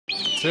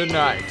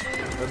Tonight,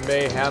 the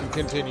mayhem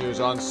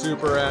continues on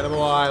Super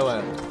Animal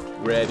Island.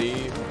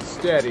 Ready,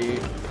 steady,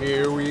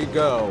 here we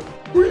go.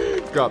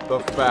 We've got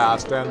the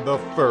fast and the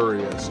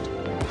furriest.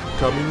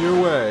 Coming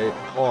your way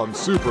on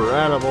Super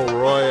Animal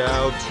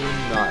Royale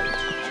Tonight.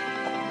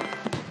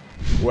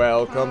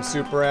 Welcome,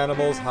 Super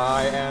Animals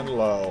high and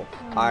low.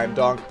 I'm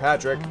Donk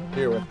Patrick,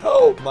 here with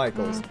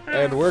Michaels,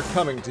 and we're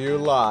coming to you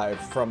live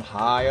from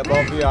high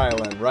above the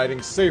island,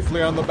 riding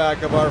safely on the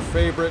back of our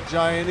favorite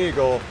giant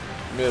eagle,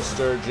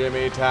 Mr.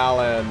 Jimmy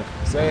Talon.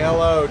 Say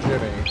hello,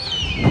 Jimmy.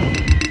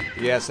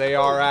 The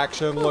SAR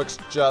action looks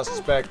just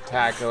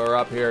spectacular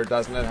up here,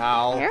 doesn't it,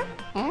 Howl?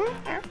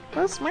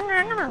 Let's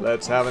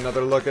have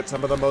another look at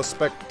some of the most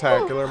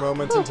spectacular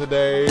moments in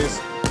today's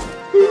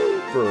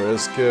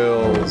First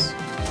Kills.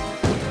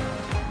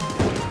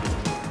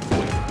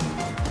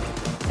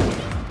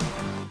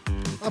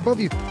 Above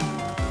you.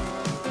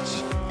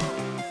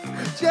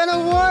 Jenna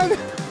won!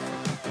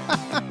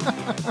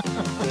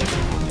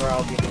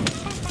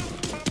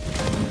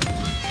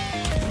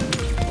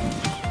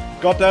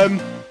 Got them!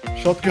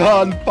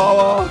 Shotgun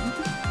power!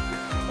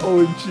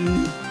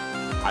 OMG.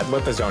 I'd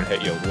let the zone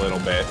hit you a little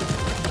bit.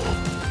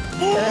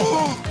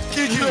 No!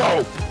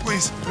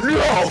 Please!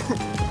 No!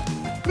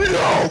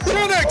 No!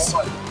 Phoenix!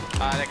 Good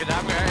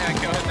job,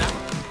 kill him now.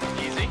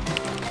 Easy.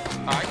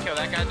 Alright, kill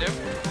that guy, dude.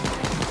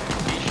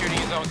 He's shooting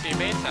his own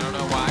teammates, I don't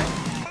know why.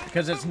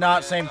 Because it's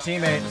not same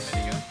teammates.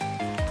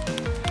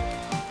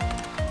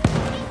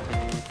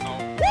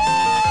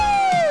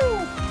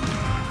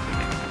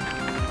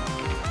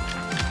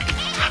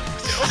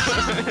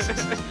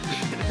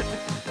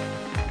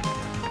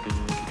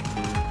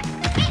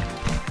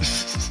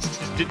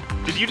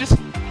 Did you just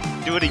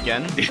do it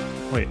again?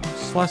 Wait,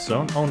 slash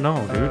zone? Oh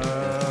no, dude.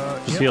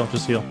 Just heal,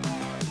 just heal.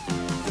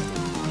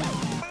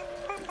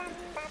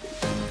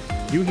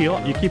 You heal,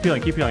 you keep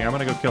healing, I'm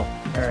gonna go kill.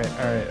 Alright.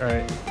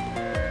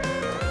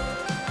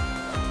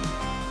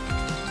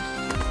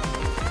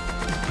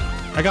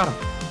 I got him.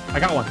 I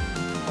got one.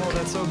 Oh,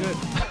 that's so good.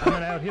 I'm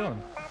gonna out heal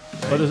him.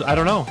 But there's, I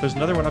don't know, there's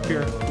another one up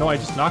here. No, I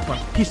just knocked one.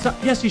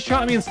 Yes, he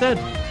shot me instead.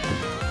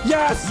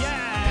 Yes!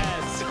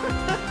 Yes!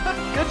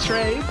 Good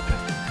trade.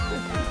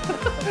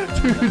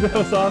 Dude, that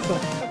was awesome.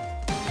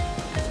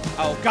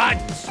 Oh god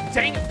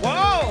dang it.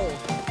 Whoa!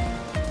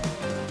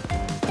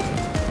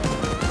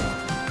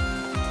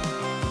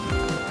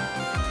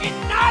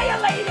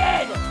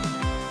 Annihilated!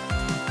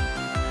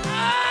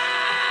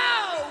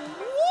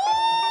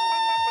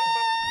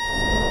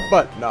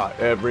 But not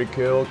every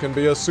kill can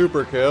be a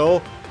super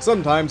kill.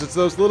 Sometimes it's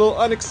those little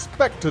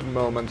unexpected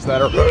moments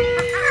that are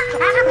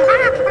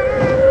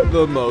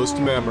the most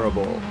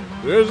memorable.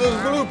 There's a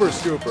blooper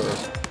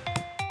scooper.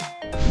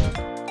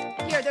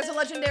 Here, there's a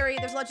legendary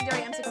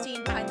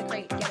M16 behind the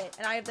crate. Get it?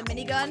 And I have the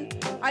minigun.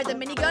 I have the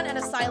minigun and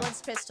a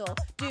silenced pistol.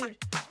 Dude,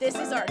 this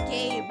is our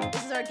game.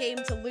 This is our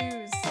game to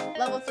lose.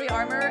 Level 3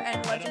 armor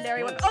and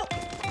legendary weapon. Oh!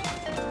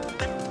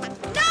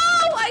 No!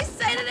 I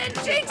said it and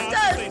jinxed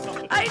us!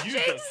 I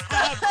jinxed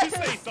us!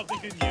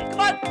 Come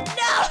on!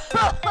 No!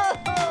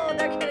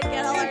 They're gonna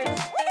get ours.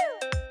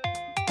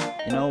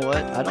 You know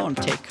what? I don't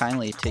take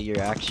kindly to your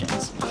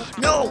actions.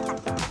 No!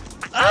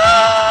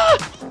 Ah!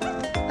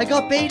 I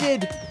got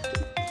baited!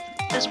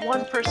 There's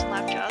one person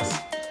left, Joss.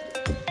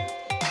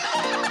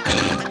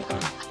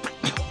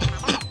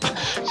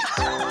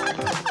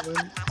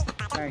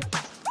 Sorry.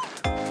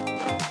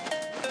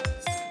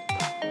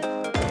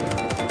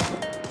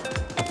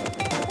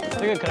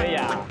 This 可以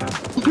啊。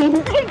可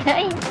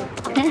以。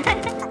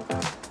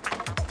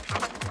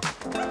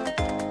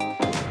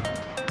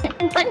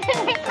完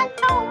全没看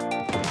到。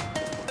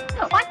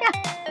我的。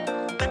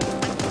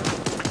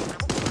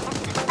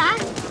啊！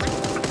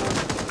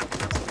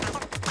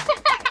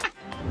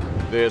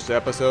 This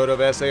episode of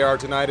SAR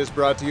Tonight is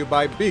brought to you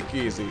by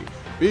Beakeasy.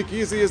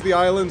 Beakeasy is the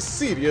island's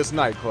seediest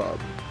nightclub.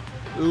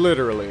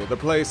 Literally, the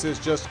place is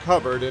just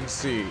covered in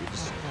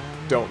seeds.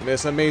 Don't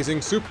miss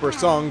amazing super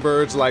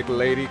songbirds like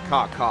Lady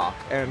Caca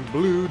and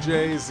Blue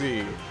Jay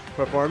Z,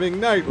 performing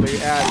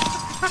nightly at...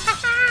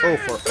 Oh,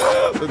 for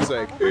heaven's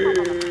sake.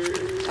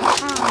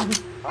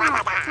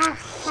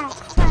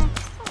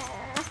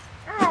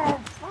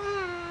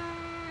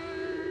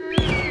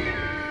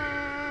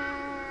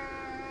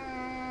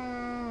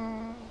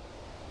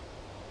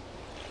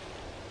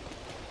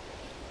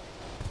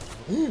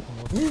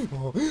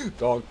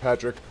 Donk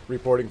Patrick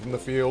reporting from the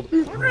field.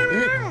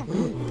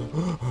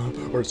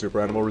 Where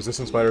Super Animal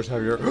Resistance Fighters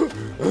have your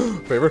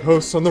favorite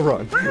hosts on the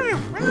run.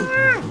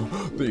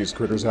 These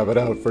critters have it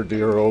out for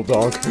dear old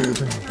Donk.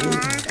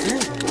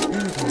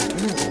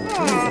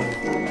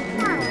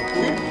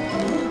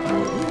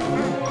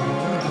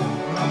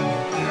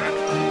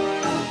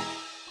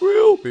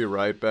 We'll be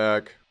right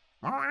back.